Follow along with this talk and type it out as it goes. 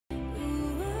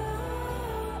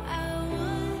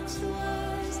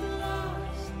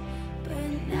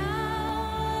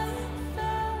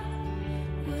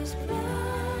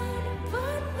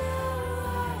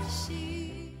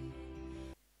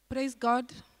Praise God.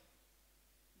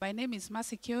 My name is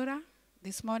Mercy Kiora.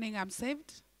 This morning I'm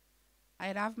saved.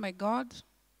 I love my God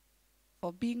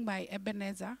for being my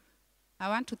Ebenezer. I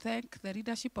want to thank the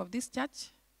leadership of this church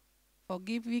for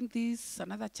giving this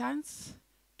another chance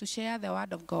to share the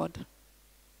word of God.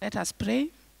 Let us pray.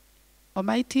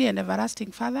 Almighty and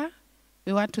everlasting Father,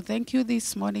 we want to thank you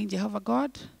this morning, Jehovah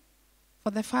God,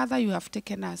 for the Father you have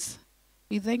taken us.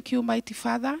 We thank you, mighty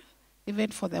Father,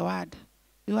 even for the word.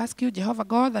 We ask you, Jehovah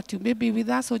God, that you may be with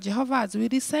us, O Jehovah, as we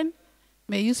listen.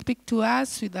 May you speak to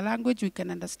us with the language we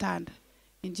can understand.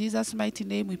 In Jesus' mighty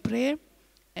name we pray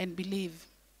and believe.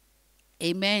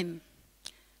 Amen.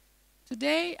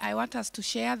 Today, I want us to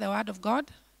share the word of God,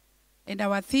 and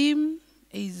our theme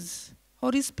is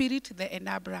Holy Spirit, the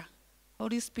Enabler.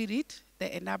 Holy Spirit, the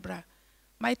Enabler.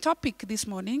 My topic this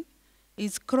morning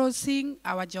is crossing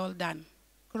our Jordan.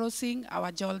 Crossing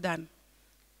our Jordan.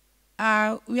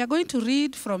 We are going to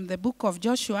read from the book of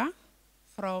Joshua,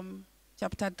 from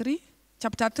chapter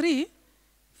 3,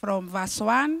 from verse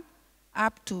 1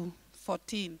 up to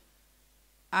 14.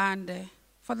 And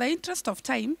for the interest of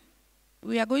time,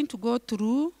 we are going to go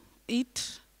through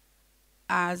it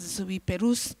as we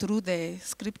peruse through the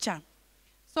scripture.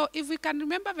 So if we can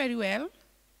remember very well,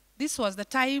 this was the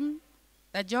time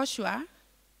that Joshua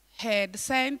had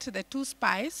sent the 2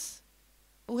 spies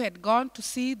who had gone to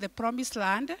see the promised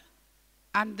land,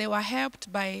 and they were helped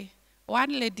by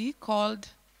one lady called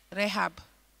Rahab.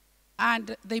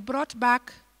 And they brought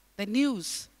back the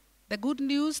news, the good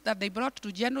news that they brought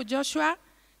to General Joshua,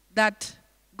 that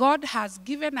God has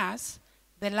given us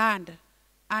the land.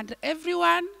 And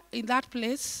everyone in that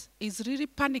place is really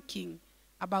panicking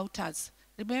about us.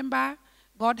 Remember,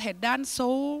 God had done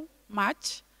so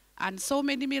much and so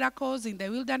many miracles in the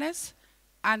wilderness,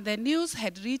 and the news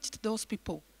had reached those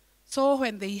people. So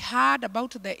when they heard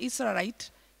about the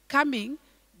Israelites coming,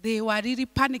 they were really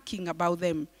panicking about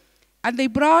them. And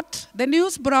the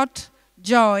news brought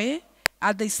joy,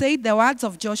 as they said the words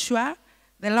of Joshua,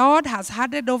 the Lord has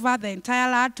handed over the entire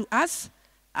land to us,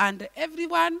 and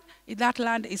everyone in that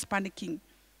land is panicking.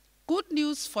 Good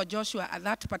news for Joshua at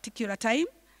that particular time.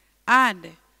 And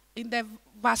in the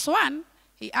verse 1,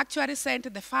 he actually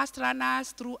sent the first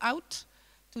runners throughout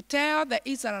to tell the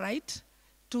Israelites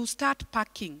to start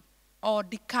packing or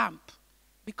decamp,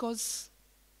 because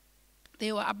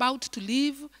they were about to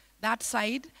leave that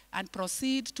side and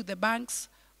proceed to the banks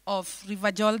of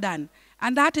River Jordan.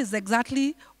 And that is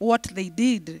exactly what they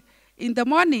did. In the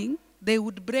morning, they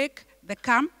would break the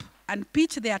camp and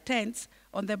pitch their tents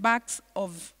on the banks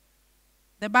of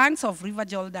River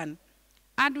Jordan.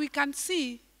 And we can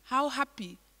see how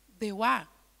happy they were,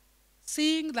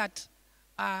 seeing that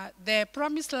the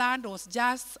promised land was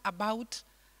just about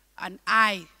an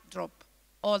eye drop,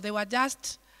 or they were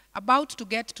just about to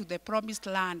get to the promised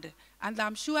land. And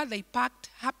I'm sure they packed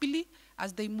happily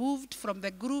as they moved from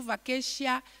the Grove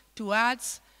Acacia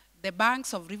towards the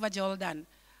banks of River Jordan.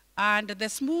 And the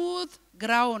smooth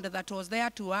ground that was there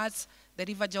towards the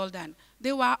River Jordan,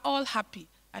 they were all happy.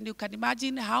 And you can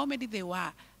imagine how many they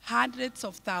were, hundreds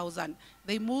of thousands.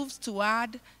 They moved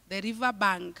toward the river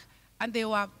bank, and they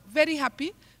were very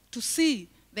happy to see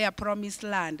their promised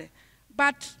land.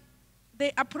 But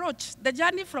they approached the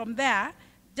journey from there,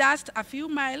 just a few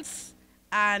miles,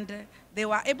 and they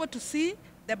were able to see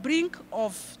the brink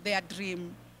of their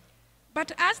dream.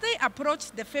 But as they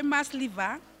approached the famous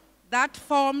river that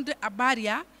formed a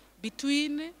barrier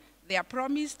between their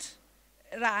promised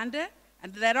land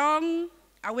and the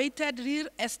long-awaited real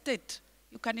estate,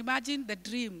 you can imagine the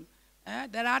dream,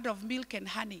 the land of milk and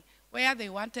honey, where they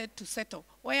wanted to settle,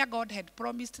 where God had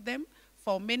promised them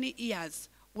for many years.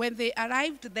 When they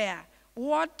arrived there,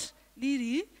 what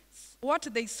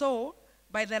they saw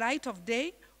by the light of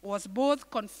day was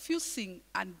both confusing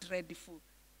and dreadful.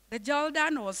 The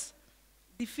Jordan was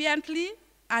defiantly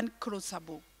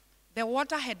uncrossable. The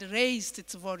water had raised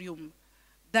its volume.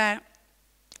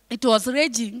 It was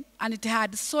raging, and it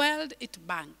had swelled its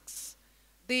banks.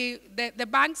 The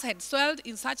banks had swelled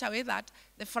in such a way that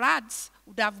the floods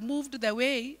would have moved the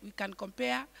way we can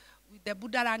compare with the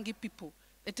Budarangi people.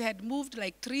 It had moved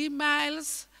like 3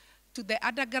 miles to the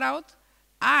underground,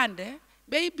 and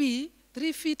maybe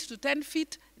 3 feet to 10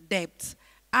 feet depth.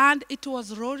 And it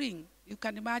was roaring, you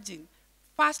can imagine,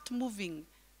 fast-moving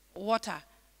water,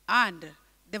 and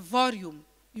the volume,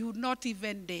 you would not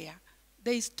even dare.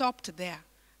 They stopped there,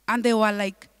 and they were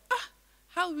like,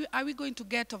 how are we going to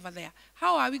get over there?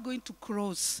 How are we going to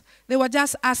cross? They were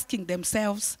just asking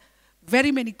themselves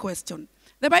very many questions.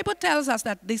 The Bible tells us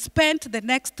that they spent the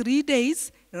next 3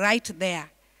 days right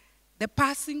there. The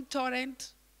passing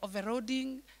torrent of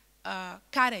eroding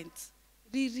currents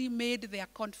really made their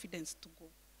confidence to go.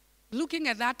 looking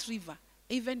at that river,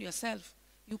 even yourself,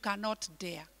 you cannot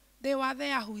dare. They were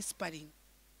there whispering.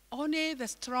 Only the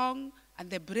strong and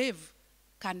the brave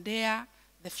can dare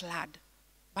the flood.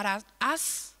 But as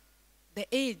us, the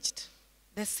aged,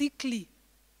 the sickly,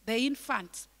 the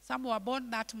infants, some were born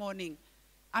that morning,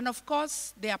 and of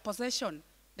course, their possession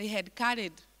they had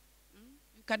carried.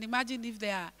 You can imagine if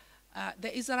they are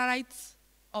the Israelites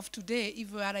of today,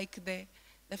 if we are like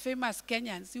the famous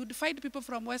Kenyans, you would find people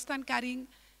from Western carrying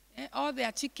all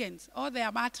their chickens, all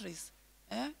their mattress.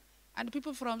 And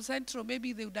people from Central,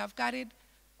 maybe they would have carried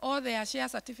all their share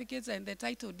certificates and the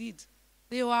title deeds.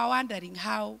 They were wondering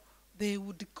how they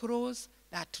would cross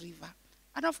that river.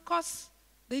 And of course,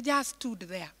 they just stood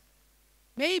there.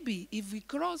 Maybe if we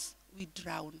cross, we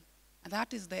drown. And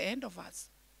that is the end of us.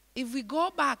 If we go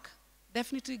back,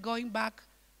 definitely going back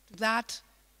to that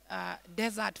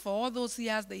desert for all those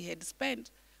years they had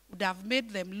spent would have made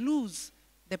them lose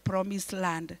the promised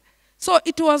land. So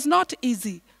it was not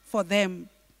easy for them.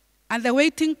 And the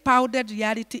waiting powdered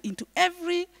reality into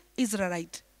every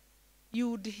Israelite.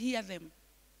 You would hear them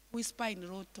whisper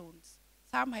in low tones.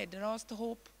 Some had lost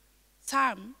hope.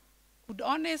 Some could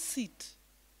only sit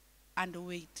and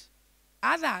wait.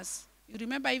 Others, you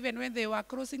remember even when they were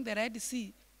crossing the Red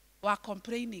Sea, were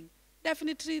complaining.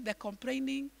 Definitely the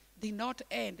complaining did not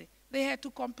end. They had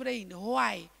to complain,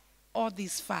 why all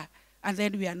this far? And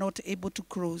then we are not able to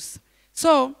cross.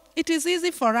 So it is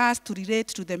easy for us to relate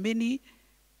to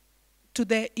to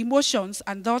the emotions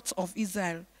and thoughts of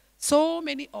Israel. So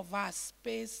many of us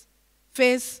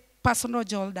face personal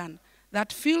Jordan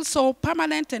that feels so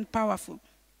permanent and powerful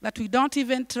that we don't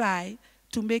even try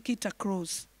to make it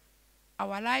across.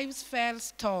 Our lives fell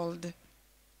stalled,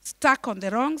 stuck on the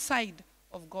wrong side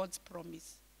of God's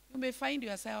promise. You may find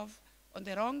yourself on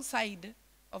the wrong side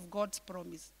of God's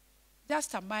promise.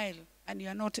 Just a mile and you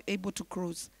are not able to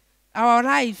cross. Our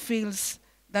life feels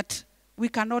that we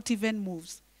cannot even move.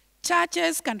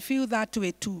 Churches can feel that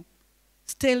way too,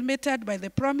 stalemated by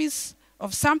the promise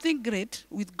of something great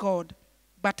with God,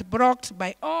 but blocked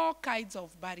by all kinds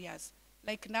of barriers.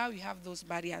 Like now we have those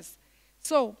barriers.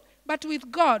 So, but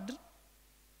with God,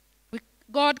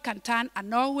 God can turn a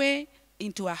Norway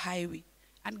into a highway.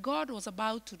 And God was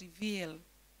about to reveal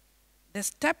the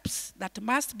steps that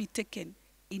must be taken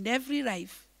in every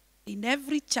life, in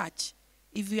every church,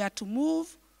 if we are to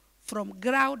move from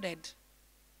grounded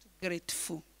to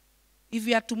grateful. If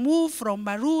we are to move from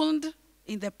marooned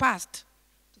in the past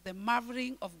to the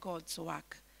marveling of God's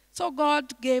work. So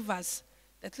God gave us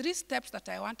the 3 steps that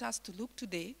I want us to look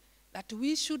today that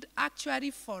we should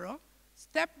actually follow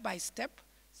step by step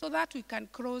so that we can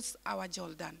cross our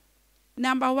Jordan.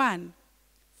 Number 1,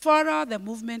 follow the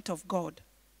movement of God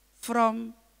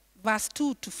from verse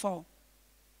 2 to 4.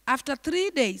 After 3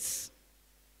 days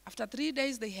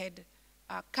they had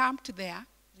camped there.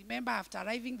 Remember, after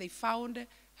arriving, they found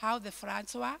how the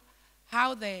floods were,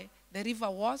 how the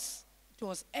river was. It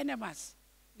was enormous,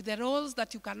 with the rolls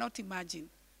that you cannot imagine.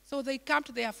 So they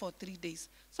camped there for 3 days.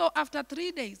 So after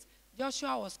 3 days,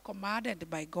 Joshua was commanded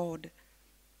by God.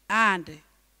 And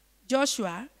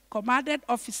Joshua commanded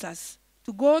officers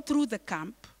to go through the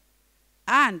camp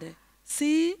and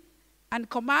see and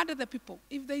commanded the people,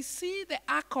 if they see the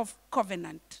Ark of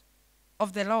Covenant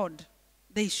of the Lord,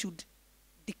 they should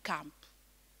decamp.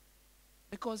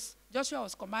 Because Joshua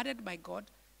was commanded by God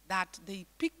that they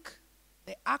pick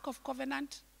the Ark of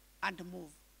Covenant and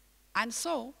move. And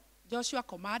so Joshua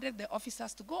commanded the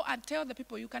officers to go and tell the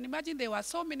people. You can imagine there were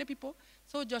so many people,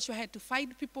 so Joshua had to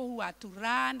find people who had to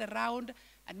run around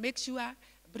and make sure,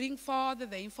 bring forth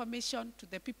the information to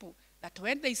the people that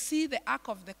when they see the Ark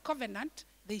of the Covenant,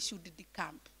 they should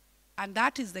decamp. And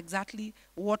that is exactly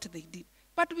what they did.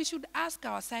 But we should ask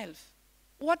ourselves,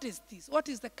 what is this? What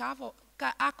is the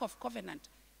Ark of Covenant?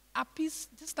 A piece,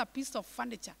 just a piece of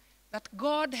furniture that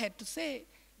God had to say,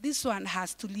 this one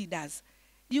has to lead us.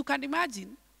 You can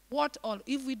imagine what all,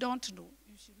 if we don't know,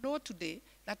 you should know today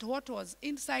that what was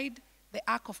inside the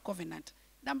Ark of Covenant.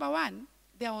 Number 1,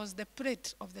 there was the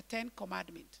plate of the 10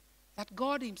 Commandments that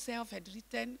God himself had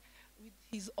written with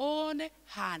his own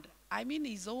hand, I mean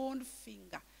his own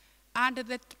finger. And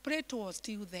the plate was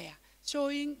still there,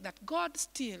 showing that God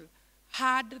still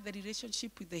had the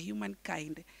relationship with the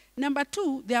humankind. Number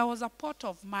 2, there was a pot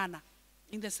of manna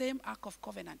in the same Ark of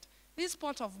Covenant. This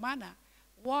pot of manna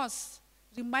was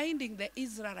reminding the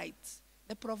Israelites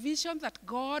the provision that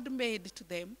God made to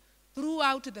them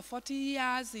throughout the 40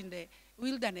 years in the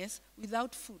wilderness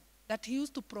without food, that he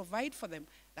used to provide for them,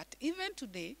 that even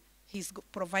today he's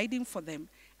providing for them.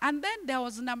 And then there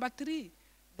was number 3,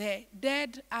 the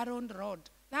dead Aaron rod.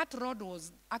 That rod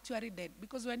was actually dead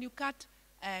because when you cut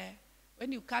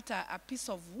when you cut a piece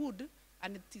of wood,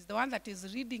 and it is the one that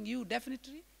is reading you,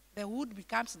 definitely the wood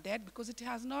becomes dead because it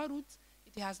has no roots,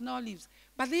 it has no leaves.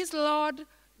 But this Lord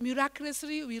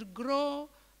miraculously will grow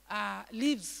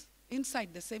leaves inside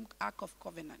the same Ark of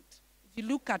Covenant. If you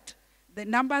look at the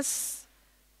Numbers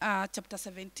chapter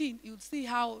 17, you'll see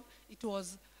how it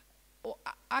was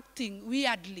acting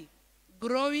weirdly,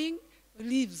 growing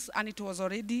leaves, and it was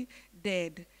already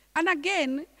dead. And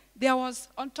again, there was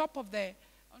on top of the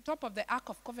Ark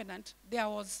of Covenant, there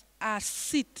was a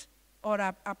seat or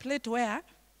a plate where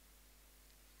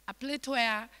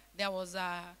there was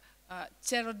a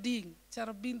cherubim,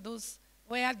 those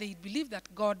where they believed that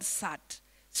God sat.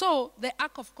 So the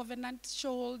Ark of Covenant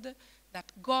showed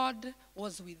that God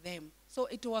was with them. So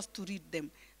it was to read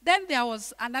them. Then there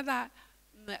was another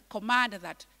command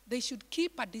that they should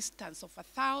keep a distance of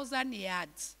 1,000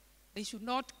 yards. They should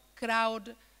not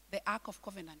crowd the Ark of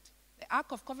Covenant. The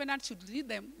Ark of Covenant should lead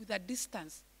them with a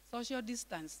distance, social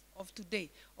distance of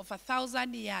today, of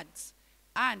 1,000 yards.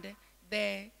 And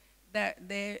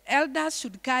the elders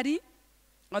should carry,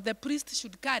 or the priest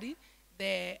should carry,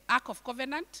 the Ark of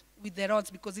Covenant with the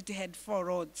rods, because it had 4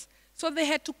 rods. So they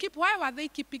had to keep. Why were they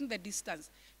keeping the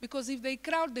distance? Because if they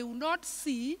crowd, they will not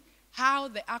see how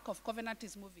the Ark of Covenant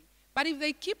is moving. But if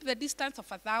they keep the distance of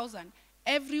 1,000,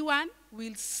 everyone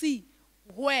will see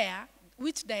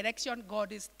which direction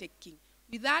God is taking.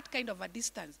 With that kind of a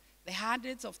distance, the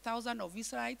hundreds of thousands of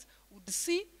Israelites would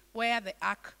see where the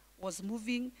Ark was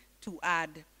moving to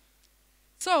add.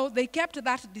 So they kept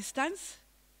that distance,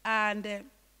 and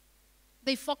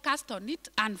they focused on it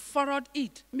and followed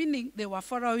it, meaning they were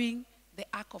following the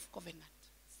Ark of Covenant.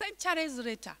 Centuries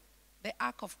later, the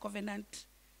Ark of Covenant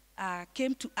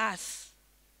came to us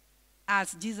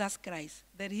as Jesus Christ,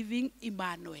 the living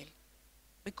Emmanuel,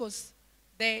 because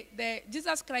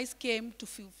Jesus Christ came to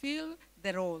fulfill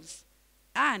the roles.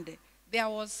 And there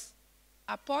was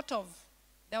a pot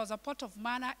of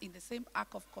manna in the same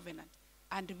Ark of Covenant.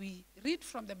 And we read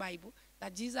from the Bible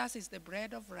that Jesus is the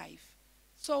bread of life.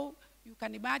 So you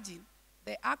can imagine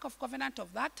the Ark of Covenant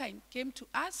of that time came to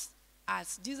us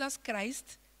as Jesus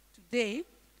Christ today,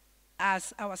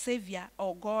 as our Savior,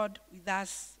 or God with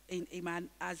us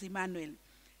as Emmanuel.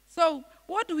 So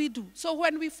what do we do? So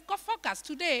when we focus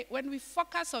today, when we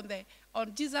focus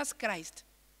on Jesus Christ,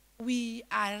 we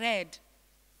are led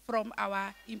from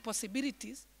our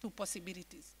impossibilities to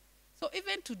possibilities. So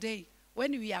even today,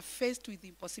 when we are faced with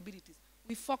impossibilities,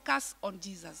 we focus on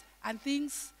Jesus, and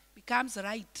things becomes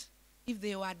right. If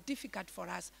they were difficult for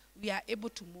us, we are able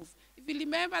to move. If you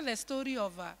remember the story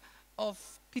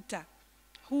of Peter,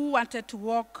 who wanted to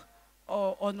walk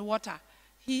on water,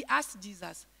 he asked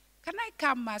Jesus, "Can I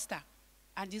come, Master?"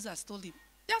 And Jesus told him,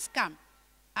 "Just come."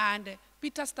 And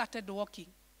Peter started walking,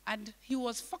 and he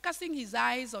was focusing his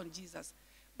eyes on Jesus.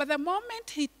 But the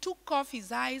moment he took off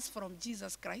his eyes from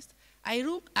Jesus Christ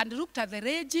and looked at the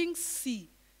raging sea,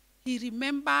 he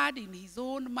remembered in his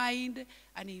own mind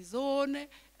and his own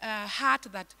heart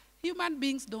that human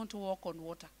beings don't walk on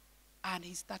water. And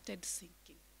he started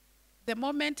sinking. The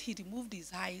moment he removed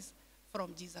his eyes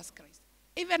from Jesus Christ.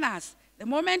 Even us, the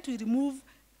moment we remove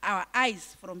our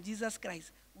eyes from Jesus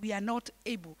Christ, we are not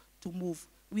able to move.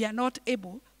 We are not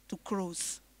able to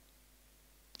cross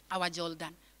our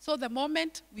Jordan. So the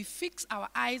moment we fix our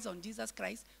eyes on Jesus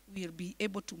Christ, we'll be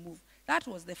able to move. That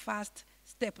was the first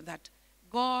step that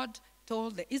God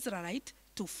told the Israelites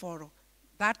to follow.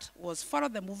 That was follow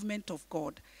the movement of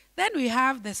God. Then we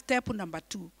have the step number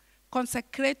 2,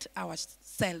 consecrate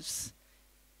ourselves.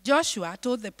 Joshua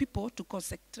told the people to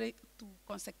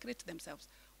consecrate themselves.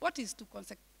 What is to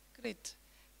consecrate?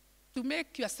 To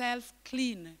make yourself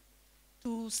clean,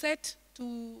 to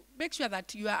make sure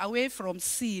that you are away from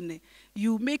sin.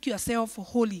 You make yourself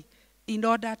holy in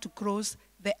order to cross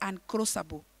the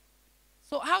uncrossable.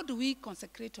 So how do we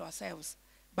consecrate ourselves?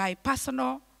 By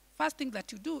first thing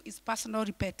that you do is personal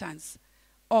repentance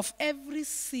of every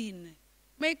sin.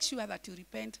 Make sure that you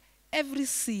repent every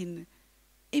sin.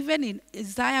 Even in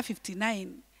Isaiah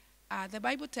 59, the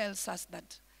Bible tells us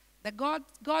that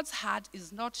God's heart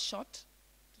is not short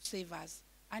to save us,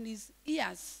 and his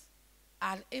ears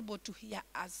are able to hear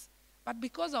us. But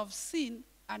because of sin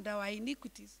and our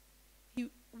iniquities, he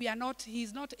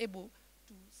is not able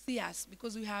to see us,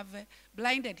 because we have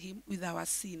blinded him with our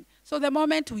sin. So the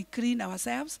moment we clean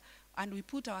ourselves and we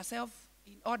put ourselves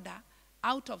in order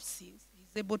out of sins,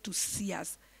 he's able to see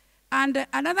us. And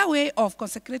another way of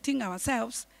consecrating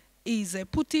ourselves is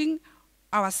putting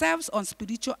ourselves on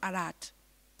spiritual alert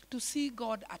to see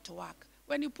God at work.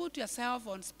 When you put yourself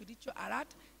on spiritual alert,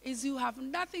 is you have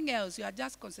nothing else. You are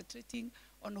just concentrating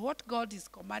on what God is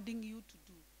commanding you to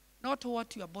do, not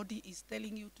what your body is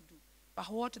telling you to do. but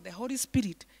what the Holy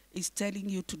Spirit is telling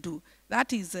you to do.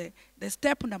 That is the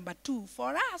step number 2.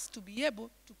 For us to be able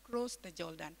to cross the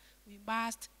Jordan, we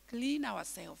must clean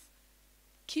ourselves,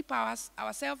 keep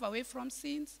ourselves away from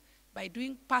sins by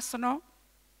doing personal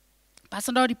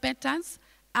repentance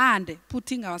and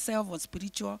putting ourselves on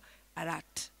spiritual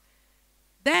alert.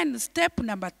 Then step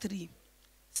number 3,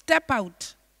 step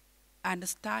out and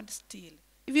stand still.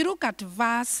 If you look at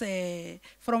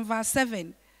from verse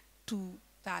 7 to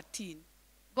 13,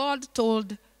 God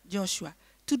told Joshua,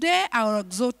 today I will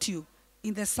exalt you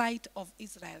in the sight of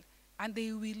Israel, and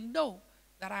they will know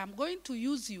that I am going to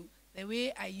use you the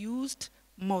way I used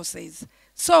Moses.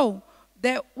 So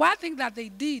the one thing that they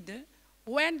did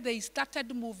when they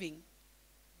started moving,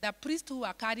 the priests who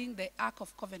were carrying the Ark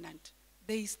of Covenant,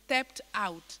 they stepped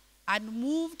out and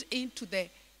moved into the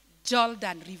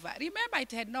Jordan River. Remember,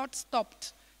 it had not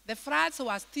stopped. The floods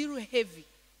were still heavy.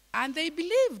 And they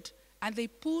believed, and they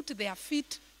put their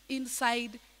feet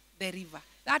inside the river.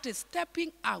 That is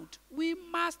stepping out. We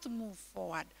must move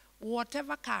forward.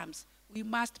 Whatever comes, we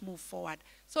must move forward.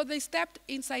 So they stepped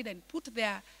inside and put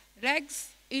their legs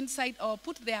inside, or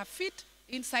put their feet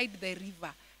inside the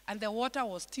river. And the water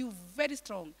was still very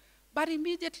strong. But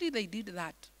immediately they did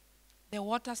that, the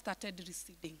water started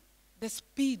receding. The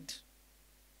speed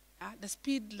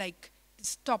like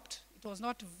stopped. It was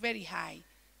not very high.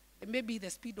 Maybe the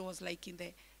speed was like in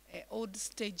the old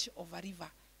stage of a river,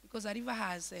 because a river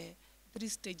has 3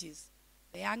 stages.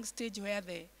 The young stage where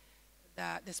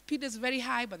the speed is very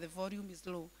high, but the volume is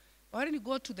low. But when you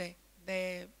go to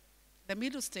the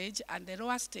middle stage and the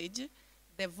lower stage,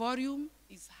 the volume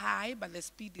is high, but the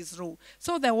speed is low.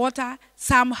 So the water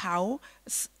somehow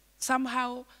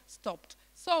stopped.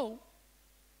 So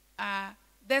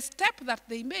the step that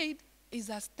they made is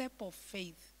a step of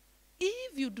faith.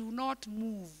 If you do not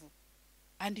move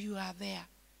and you are there,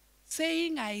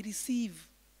 saying, I receive,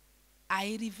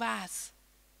 I reverse,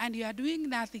 and you are doing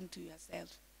nothing to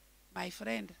yourself, my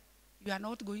friend, you are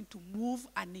not going to move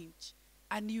an inch,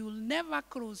 and you will never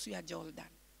cross your Jordan.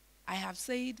 I have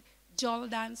said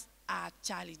Jordans are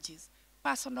challenges,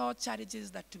 personal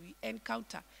challenges that we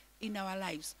encounter in our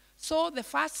lives. So the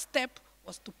first step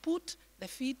was to put the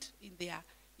feet in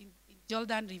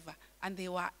Jordan River, and they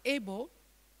were able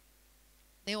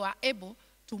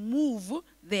to move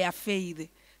their faith.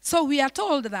 So we are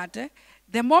told that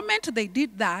the moment they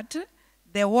did that,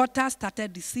 the water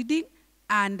started receding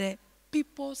and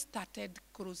people started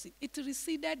crossing. It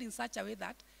receded in such a way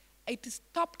that it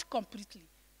stopped completely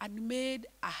and made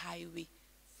a highway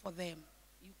for them.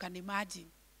 You can imagine.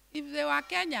 If they were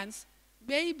Kenyans,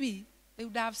 maybe they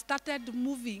would have started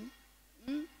moving,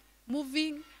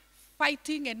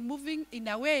 fighting and moving in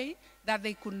a way that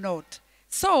they could not.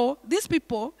 So these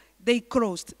people, they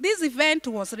crossed. This event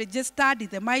was registered in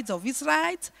the minds of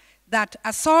Israelites, that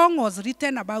a song was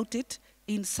written about it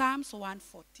in Psalms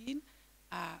 114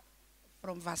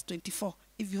 from verse 24.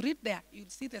 If you read there, you'll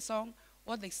see the song,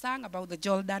 what they sang about the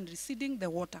Jordan receding the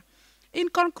water. In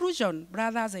conclusion,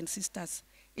 brothers and sisters,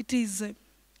 it is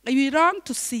we long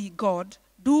to see God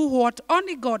do what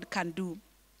only God can do,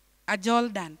 a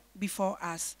Jordan before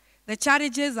us. The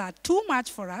challenges are too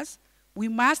much for us. We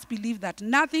must believe that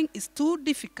nothing is too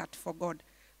difficult for God.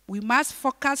 We must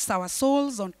focus our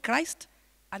souls on Christ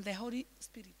and the Holy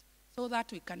Spirit so that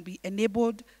we can be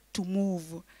enabled to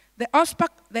move. The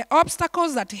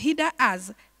obstacles that hinder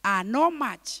us are no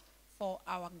match for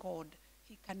our God.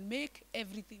 He can make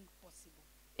everything possible.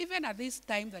 Even at this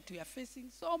time that we are facing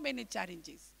so many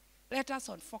challenges, let us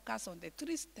focus on the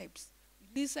 3 steps.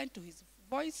 We listen to his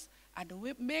voice and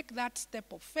we make that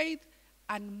step of faith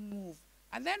and move.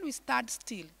 And then we stand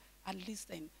still and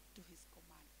listen to his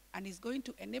command. And he's going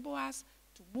to enable us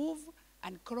to move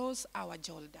and cross our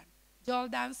Jordan.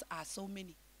 Jordans are so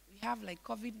many. We have like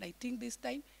COVID-19 this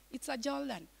time. It's a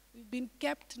Jordan. We've been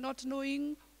kept not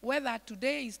knowing whether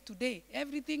today is today.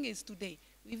 Everything is today.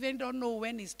 We even don't know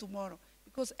when is tomorrow,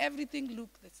 because everything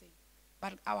looks the same.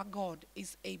 But our God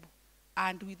is able.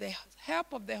 And with the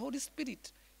help of the Holy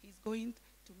Spirit, he's going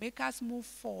to make us move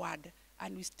forward.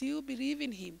 And we still believe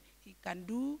in him. He can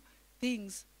do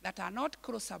things that are not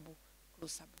crossable.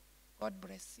 God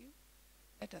bless you.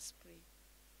 Let us pray.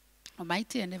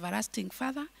 Almighty and everlasting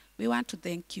Father, we want to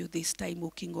thank you this time, O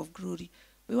King of Glory.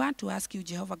 We want to ask you,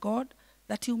 Jehovah God,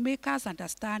 that you make us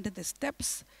understand the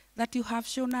steps that you have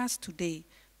shown us today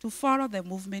to follow the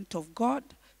movement of God,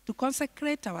 to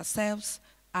consecrate ourselves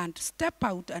and step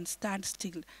out and stand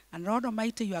still. And Lord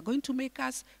Almighty, you are going to make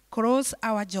us cross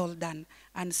our Jordan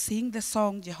and sing the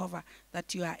song, Jehovah,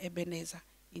 that you are Ebenezer.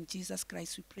 In Jesus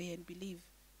Christ we pray and believe.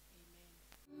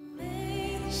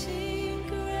 Amen. Amazing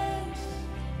grace,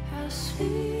 how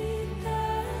sweet.